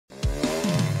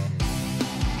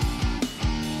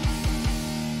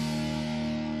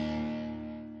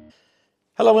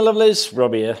Hello my lovelies,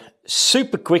 Rob here.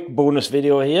 Super quick bonus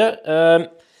video here.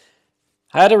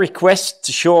 I had a request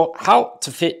to show how to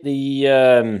fit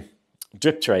the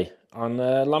drip tray on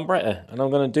a lambretta, and I'm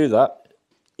going to do that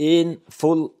in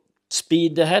full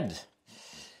speed ahead.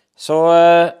 So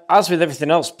as with everything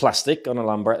else plastic on a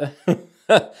lambretta,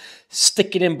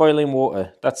 stick it in boiling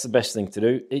water. That's the best thing to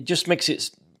do. It just makes it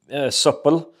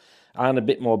supple and a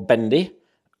bit more bendy.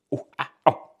 Ooh, ow,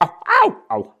 ow, ow, ow,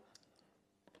 ow.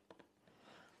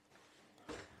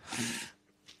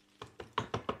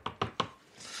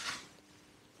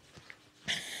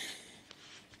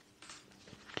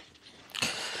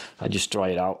 I just dry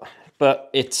it out,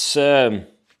 but it's made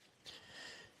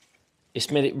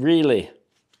it really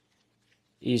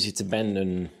easy to bend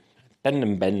and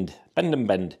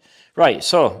bend. Right,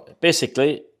 so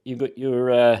basically you've got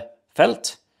your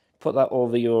felt, put that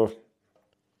over your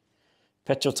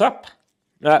petrol tap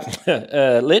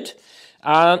lid,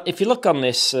 and if you look on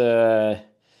this,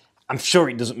 I'm sure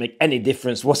it doesn't make any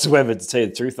difference whatsoever, to tell you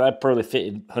the truth. I'd probably fit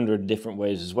it 100 different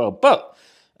ways as well, but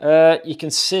you can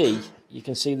see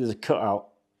there's a cutout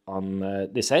on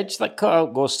this edge. That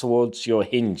cutout goes towards your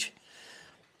hinge.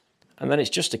 And then it's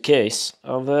just a case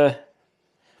of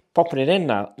popping it in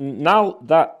now. Now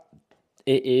that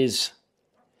it is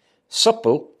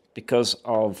supple because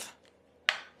of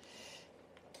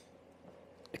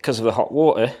the hot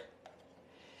water,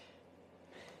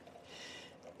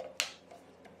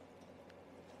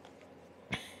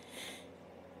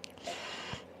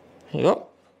 here you go.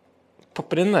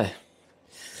 Pop it in there.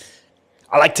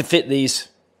 I like to fit these.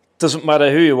 Doesn't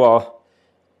matter who you are.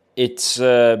 It's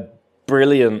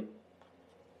brilliant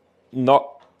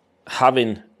not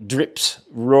having drips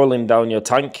rolling down your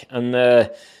tank. And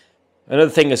another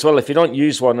thing as well, if you don't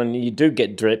use one and you do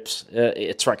get drips, it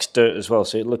attracts dirt as well.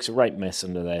 So it looks a right mess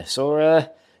under there. So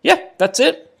yeah, that's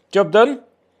it. Job done.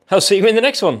 I'll see you in the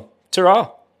next one.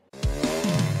 Ta-ra.